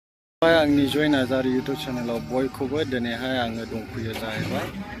आंनि जय नार्जारि यूट्यूब चैनलाव बयखौबो दिनैहाय आङो दंफैयो जाहैबाय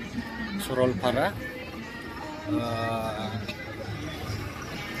सरलपारा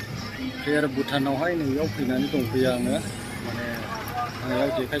प्रेयार भुटानावहाय नैयाव फैनानै दंफैयो आङो माने आंयाव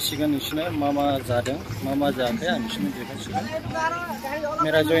देखायसिगोन नोंसिनो मा जादों मा जायाखै आं नोंसिनो देखायसिगोन।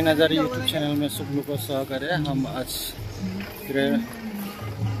 मेरा जय नार्जारि यूट्यूब चैनल में सब लोगों को स्वागत है। हम आज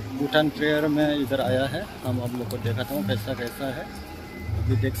भूटान प्रेयर में इधर आया है। हम आप लोग को दिखाता हूँ कैसा कैसा है।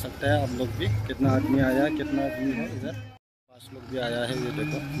 अभी देख सकते हैं आप लोग भी कितना आदमी आया है, कितना आदमी है इधर। 5 लोग भी आया है, ये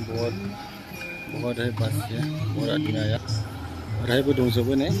देखो बहुत है बस ये बहुत आदमी आया। रहायबो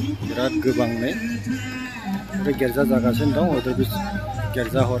दंजोबो ने बिराद गोबां ने गिर्जा जागासिनो दं। उधर भी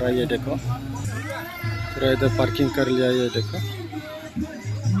गिर्जा हो रहा है, ये देखो पूरा इधर पार्किंग कर लिया। ये देखो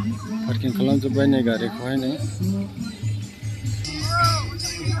पार्किंग खालामजोब्बाय नै गारिखौहाय नै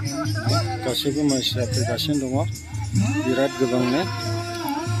गासैबो मानसिया फैगासिनो दङ बिराद गोबां ने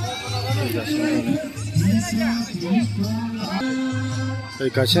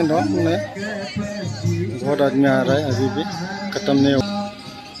फैगासिनो दं ने बहुत आदमी आ रहा है। अभी भी खत्म नहीं हो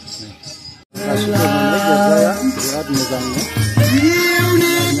गासैबो माने गिर्जाया बिराद मोजां ने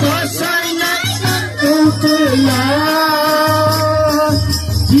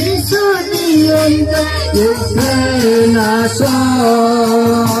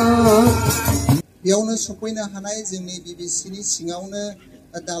बेयावनो सफैनो हानाय जोंनि बिबिसिनि सिङावनो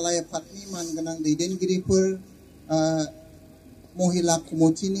दालाय आफादनि मानगोनां दैदेनगिरिफोर महिला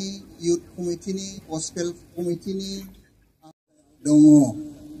कमिटिनि युथ कमिटिनि गस्पेल कमिटिनि दङ।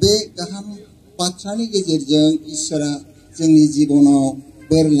 बे गाहाम बाथ्रानि गेजेरजों इसोरा जोंनि जिबनाव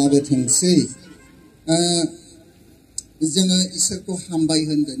बोर लाबोथोंसै। जोङो इसोरखौ हामबाय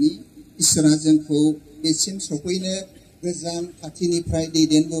होनदोंनि इसोरा जोंखौ बेसिम सफैनो गोजान खाथिनिफ्राय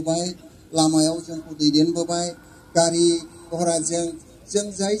दैदेनबोबाय, लामायाव जोंखौ दैदेनबोबाय। गारि घराजों जों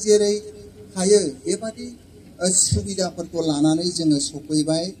जाय जेरै हायो बेबादि सुबिदाफोरखौ लानानै जोङो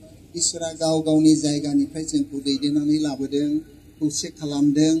सफैबाय। इसोरा गाव गावनि जायगानिफ्राय जोंखौ दैदेननानै लाबोदों, खौसे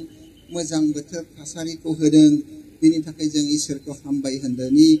खालामदों, मोजां बोथोर थासारिखौ होदों। बेनि थाखाय जों इसोरखौ हामबाय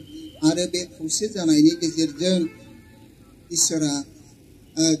होनदोंनि आरो बे खौसे जानायनि गेजेरजों इसोरा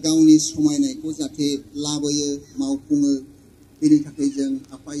गावनि समायनायखौ जाहाथे लाबोयो, मावफुङो। बेनि थाखाय जों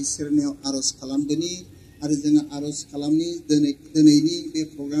आफा इसोरनियाव आरज खालामदोंनि आरो जोङो आरज खालामनि दिनैनि बे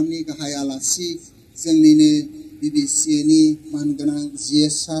प्रग्रामनि गाहाय आलासि जोंनिनो बिबिसिनि मानगोनां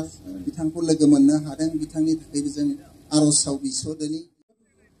GS सार बिथांखौ लोगो मोननो हादों। बिथांनि थाखायबो जों आरजआव बिस'दोंनि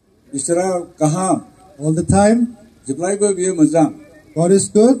इसोरा गाहाम all the time जेब्लायबो बियो मोजां। God is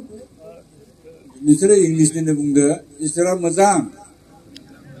good नोंसोरो इंलिसनिनो बुंदो इसोरा मोजां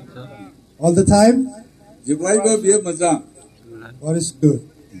all the time जेब्लायबो बियो मोजां। God is good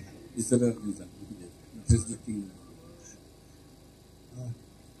इसोरा मोजां।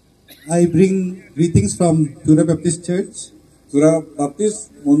 I bring greetings from Tura Baptist Church. Tura Baptist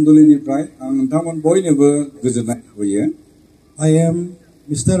मण्डलीनिफ्राय आं नोंथांमोन बयनोबो गोजोननाय होयो। I am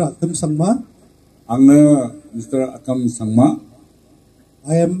Mr. Atam Sangma. आंनो mister आकाम Sangma.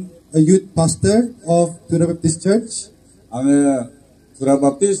 I am a youth pastor of Tura Baptist Church. आङो तुरा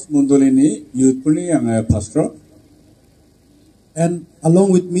बाप्टिस्ट मण्डलीनि युथफोरनि आङो pastor. And along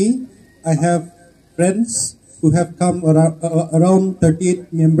with me, I have friends who have come around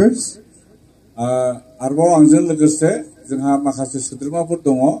 38 members. आरोबाव आंजों लोगोसे जोंहा माखासे सोद्रोमाफोर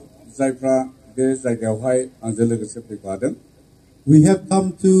दङ जायफ्रा बे जायगायावहाय आंजों लोगोसे फैफादों। We have come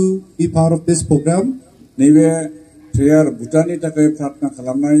to be part of this program. नैबे प्रेयार भुटाननि थाखाय प्रार्थना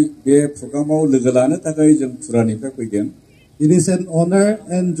खालामनाय बे प्रग्रामाव लोगो लानो थाखाय जों तुरानिफ्राय फैदों। It is an honor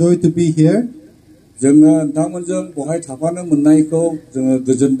and joy to be here. जोङो नोंथांमोनजों बहाय थाफानो मोननायखौ जोङो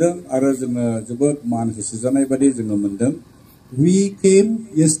गोजोनदों आरो जोङो जोबोद मान होसोजानाय बादि जोङो मोनदों। We came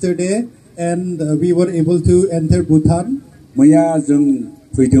yesterday and we were able to enter Bhutan. मैया जों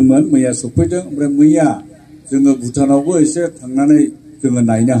फैदोंमोन, मैया सफैदों, ओमफ्राय मैया जोङो भुटानावबो एसे थांनानै जोङो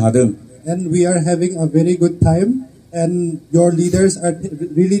नायनो हादों। And we are having a very good time and your leaders are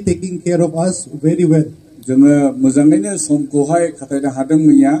really taking care of us very well. जोङो मोजाङैनो समखौहाय खाथायनो हादों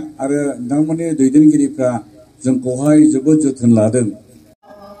मैया आरो नोंथांमोननि दैदेनगिरिफ्रा जोंखौहाय जोबोद जोथोन लादों।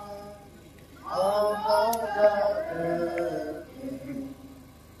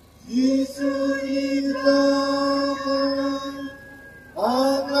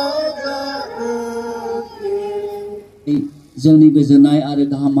 जोंनि गोजोननाय आरो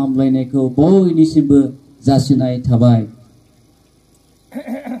गाहाम हामलायनायखौ बयनिसिमबो जासिनाय थाबाय।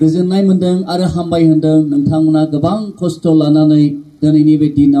 गोजोननाय मोनदों आरो हामबाय होनदों। नोंथांमोना गोबां खस्थ' लानानै दिनैनि बे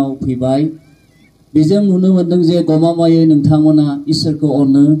दिनाव फैबाय। बेजों नुनो मोनदों जे गमामायै नोंथांमोना इसोरखौ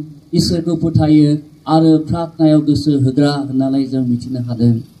अनो, इसोरखौ फोथायो आरो प्रार्थनायाव गोसो होग्रा होननानै जों मिथिनो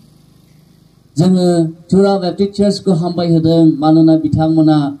हादों। जोङो थुरा बेप्टिस्ट चार्चखौ हामबाय होदों मानोना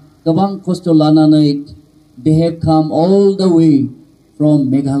बिथांमोना गोबां खस्थ' लानानै they have come all the way from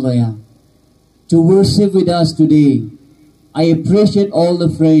Meghalaya to worship with us today. I appreciate all the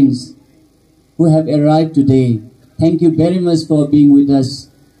friends who have arrived today. Thank you very much for being with us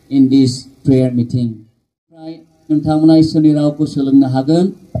in this prayer meeting. नोंथांमोना इसोरनि रावखौ सोलोंनो हागोन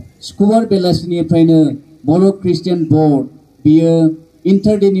सुक्रुबार बेलासिनिफ्रायनो बर' Christian board बियो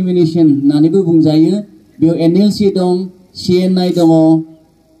इन्टारडिनोमिनेसन होननानैबो बुंजायो बेयाव एनएलसि दं सिएनआइ दङ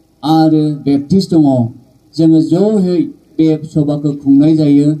आरो बेप्टिस्ट दङ जोङो ज'यै बे सभाखौ खुंनाय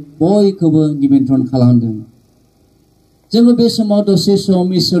जायो बयखौबो निमन्त्रण खालामदों जोङो बे समाव दसे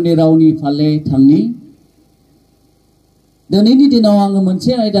सम इसोरनि रावनि फाले थांनि दिनैनि दिनाव आङो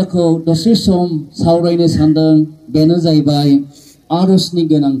मोनसे आयदाखौ दसे सम सावरायनो सानदों बेनो जाहैबाय आरजनि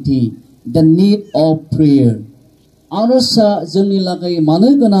गोनांथि the need of prayer आरजआ जोंनि लागै मानो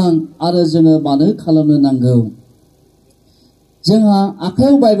गोनां आरो जोङो मानो खालामनो नांगौ जोंहा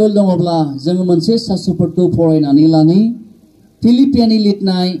आखायाव बाइबेल दङब्ला जोङो मोनसे सास्त्रफोरखौ फरायनानै लानि फिलिपियानि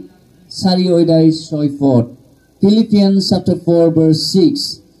लिरनाय 4 अध्याय 6 पद Philippians chapter 4 verse 6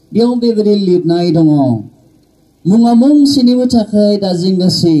 बेयाव बेबायदि लिरनाय दङ मुङा मुं सिनिबो थाखाय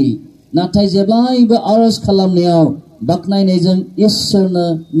दाजिंगासि नाथाय जेब्लायबो आरज खालामनायाव बाख्नायनायजों इसोरनो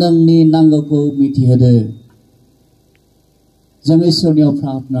नोंनि नांगौखौ मिथिहोदो जों इसोरनियाव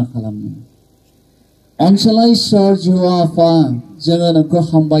प्रार्थना खालामो अनसला इसोर जिउआ आफा जोङो नोंखौ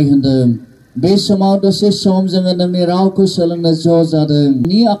हामबाय होनदों बे समाव दसे सम जोङो नोंनि रावखौ सोलोंनो ज' जादों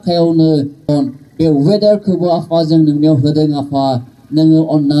नोंनि आखायावनो बे वेदारखौबो आफा जों नोंनियाव होदों आफा नोङो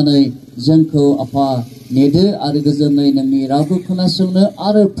अननानै जोंखौ आफा नेदो आरो गोजोनै नोंनि रावखौ खोनासंनो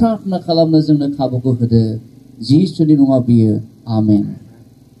आरो प्रार्थना खालामनो जोंनो खाबुखौ होदो जिसुनि मुङाव बियो आमेन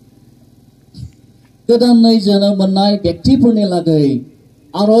गोदानै जोनोम मोननाय व्यक्तिफोरनि लागै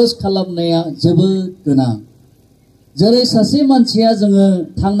आरज खालामनाया जोबोद गोनां जेरै सासे मानसिया जोङो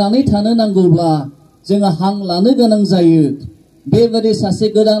थांनानै थानो नांगौब्ला जोङो हां लानो गोनां जायो बेबायदि सासे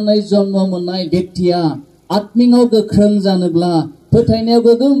गोदानै जन्म मोननाय व्यक्तिया आत्मिकआव गोख्रों जानोब्ला फोथायनायाव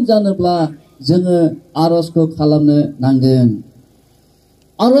गोगोम जानोब्ला जोङो आरजखौ खालामनो नांगोन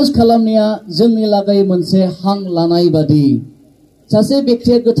आरज खालामनाया जोंनि लागै मोनसे हां लानाय बादि सासे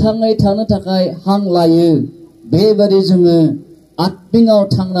व्यक्तिया गोथाङै थानो थाखाय हां लायो बेबादि जोङो आत्मिकआव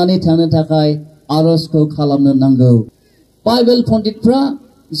थांनानै थानो थाखाय आरजखौ खालामनो नांगौ बाइबेल पण्डितफ्रा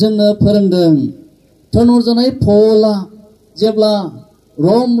जोंनो फोरोंदों थनरजानाय पौला जेब्ला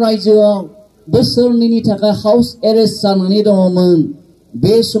रम रायजोआव बोसोरनैनि थाखाय हाउस एरेस्ट जानानै दङमोन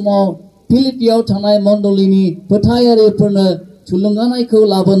बे समाव फिलिपियाव थानाय मण्डलीनि फोथायारिफोरनो थुलुंगानायखौ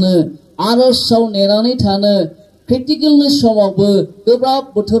लाबोनो आरजआव नेनानै थानो क्रिटिकेलनि समावबो गोब्राब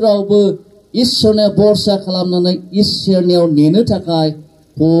बोथोरावबो इसोरनो भरसा खालामनानै इसोरनियाव नेनो थाखाय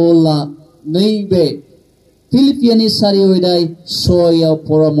पौला नैबे फिलिपियानि 4 अध्याय 6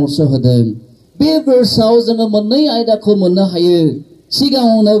 परामर्श होदों बे verseआव जोङो मोननै आयदाखौ मोननो हायो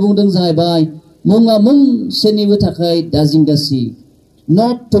सिगाङावनो बुंदों जाहैबाय मुङा मुं सोरनिबो थाखाय दाजिंगासि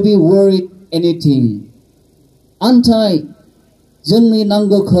not to be worried anything आन्थाय जोंनि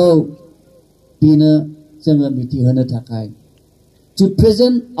नांगौखौ बिनो जोङो मिथिहोनो थाखाय to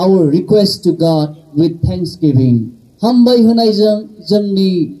present our request to God with thanksgiving हामबाय होनायजों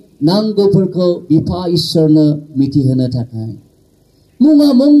जोंनि नांगौफोरखौ बिफा इसोरनो मिथिहोनो थाखाय मुङा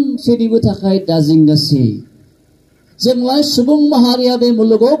मुं सोरनिबो थाखाय दाजिंगासि जोंलाय सुबुं माहारिया बे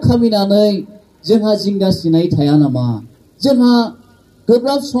मुलुगाव खामिनानै जोंहा जिंगासिनाय थाया नामा जोंहा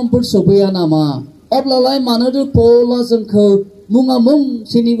गोब्राब समफोर सफैया नामा अब्लालाय मानोथो पौला जोंखौ मुङा मुं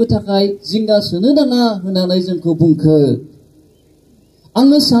सोरनिबो थाखाय जिंगा सोनो नाङा होननानै जोंखौ बुंखो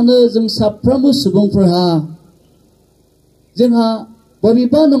आङो सानो जों साफ्रोमबो सुबुंफोरहा जोंहा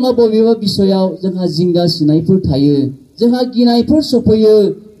बबेबा नङा बबेबा बिसयाव जोंहा जिंगा सिनायफोर थायो जोंहा गिनायफोर सफैयो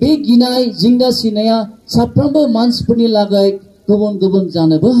बे गिनाय जिंगा सिनाया साफ्रोमबो मानसिफोरनि लागै गुबुन गुबुन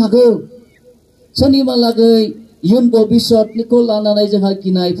जानोबो हागौ सोरनिबा लागै इयुन भबिष्यतनिखौ लानानै जोंहा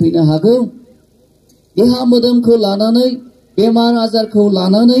गिनाय फैनो हागौ देहा मोदोमखौ लानानै बेमार आजारखौ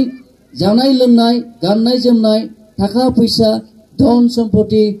लानानै जानाय लोंनाय गाननाय जोमनाय थाखा फैसा धन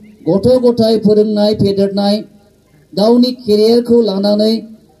सम्पति गथ' गथाय फोरोंनाय फेदेरनाय गावनि केरियारखौ लानानै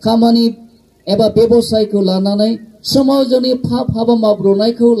खामानि एबा बेबसायखौ लानानै समाव जोंनि पाप हाबा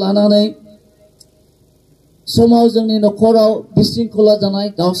मावब्रनायखौ लानानै समाव जोंनि न'खराव बिसिंखला जानाय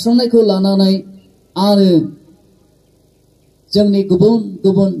गावस्रानायखौ लानानै आरो जोंनि गुबुन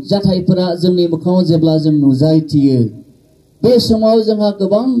गुबुन जाथायफोरा जोंनि मोखाङाव जेब्ला जों नुजाथियो बे समाव जोंहा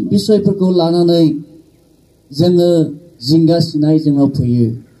गोबां बिसयफोरखौ लानानै जोङो जिंगासिनाय जोङो फैयो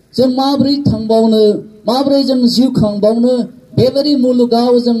जों माबोरै थांबावनो माबोरै जों जिउ खांबावनो बेबायदि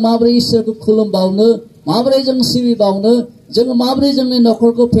मुलुगाव जों माबोरै इसोरखौ खुलुमबावनो माबोरै जों सिबिबावनो जों माबोरै जोंनि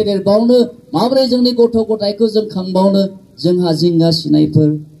न'खरखौ फेदेरबावनो माबोरै जोंनि गथ' गथायखौ जों खांबावनो जोंहा जिंगा सिनायफोर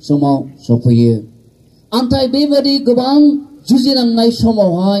समाव सफैयो नाथाय बेबायदि गोबां जुजिनांनाय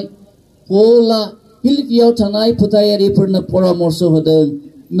समावहाय पौला फिलिपियाव थानाय फोथायारिफोरनो परामर्श होदों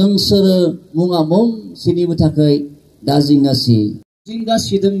नोंसोरो मुङा मुं सिनिबो थाखाय दा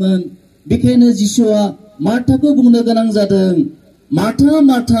जिंगासिदोंमोन बेखायनो जिसुआ मार्थाखौ बुंनो गोनां जादों मार्था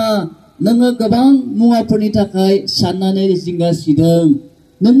मार्था नोङो गोबां मुवाफोरनि थाखाय साननानै जिंगासिदों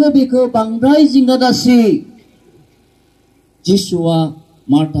नोङो बेखौ बांद्राय जिंगा दासि जिसुआ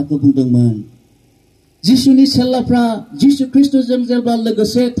मार्थाखौ बुंदोंमोन जिसुनि सेलाफ्रा जिसु ख्रिस्टजों जेब्ला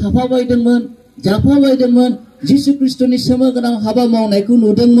लोगोसे थाफाबायदोंमोन जाफाबायदोंमोन जिसु ख्रिस्टनि सोमो गोनां हाबा मावनायखौ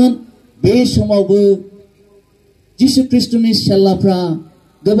नुदोंमोन बे समावबो जिसु ख्रिस्टनि सेलाफ्रा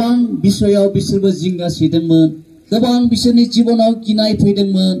गोबां बिसयाव बिसोरबो जिंगासिदोंमोन गोबां बिसोरनि जिबनाव गिनाय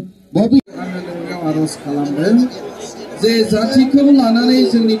फैदोंमोन आरज खालामदों जे जातिखौ लानानै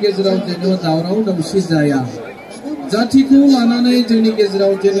जोंनि गेजेराव जेन' दावराव दावसि जाया जातिखौ लानानै जोंनि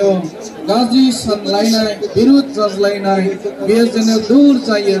गेजेराव जेन' गाज्रि सानलायनाय बिरुद रायज्लायनाय बेयो जेन' दूर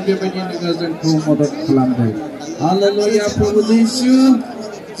जायो बेबायदि नोङो जोंखौ मदद खालामदों हालेलुया प्रभु जिसु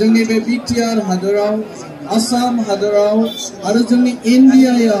जोंनि बे बिटिआर हादराव आसाम हादराव आरो जोंनि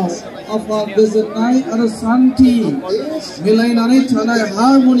इन्डियायाव आफा गोजोननाय आरो शान्ति मिलायनानै थानाय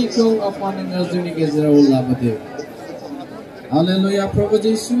हारमनिखौ आफा नोङो जोंनि गेजेराव लाबोदो हालेलुया प्रभु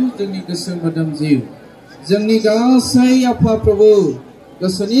जिसु जोंनि गोसो मोदोम जिउ जोंनि गासै आफा प्रभु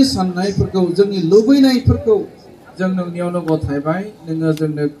गोसोनि साननायफोरखौ जोंनि लुबैनायफोरखौ जों नोंनियावनो गथायबाय नोङो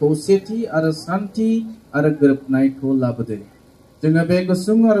जोंनो खौसेथि आरो शान्ति आरो गोरोबनायखौ लाबोदो जोङो बे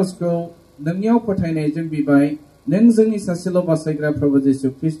गुसुं आरजखौ नोंनियाव फोथायनायजों बिबाय नों जोंनि सासेल' बासायग्रा प्रभु जिसु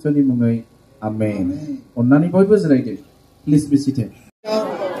ख्रिस्टनि मुङै आमेन अन्नानै बयबो जिरायदो प्लिज बि सिटेड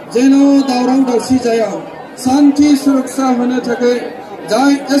जेन' दावराव दावसि जाया शान्ति सुरक्षा होनो थाखाय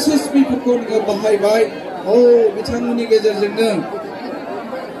जाय एसएसपिफोरखौ नोङो बाहायबाय बिथांमोननि गेजेरजोंनो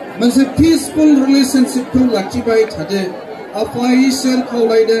मोनसे पिसफुल रिलेशनशिपखौ लाखिबाय थादो आफा इसोर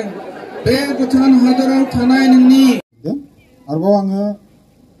खावलायदों बे भुटान हादराव थानाय नोंनि आरोबाव आङो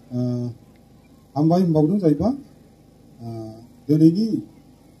हामबाय होनबावदों जाहैबा दिनैनि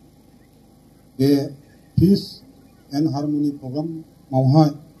बे पिस एन्ड हारमनि प्रग्रामावहाय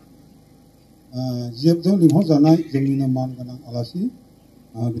जिएफजों लिंहरजानाय जोंनिनो मान गोनां आलासि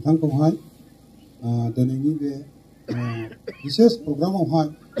बिथांखौहाय दिनैनि बे बिसेस प्रग्रामावहाय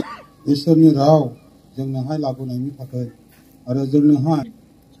इसोरनि राव जोंनोहाय लाबोनायनि थाखाय आरो जोंनोहाय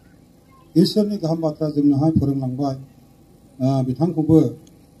इसोरनि गाहाम बाथ्रा जोंनोहाय फोरोंलांबाय बिथांखौबो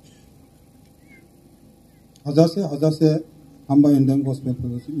हाजासे हामबाय होनदों गस्पेल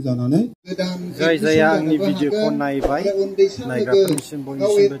फेल'शिप जानानै जाय जाया आंनि भिडिअखौ नायबाय नायग्राफोरनिसिम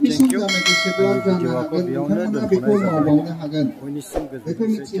बयनिसिमबो थेंक इउ भिडिअखौ बेयावनो दोनथ'नाय जाबाय बयनिसिम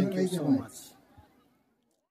गोजोनथोंसै थेंक इउ सो माच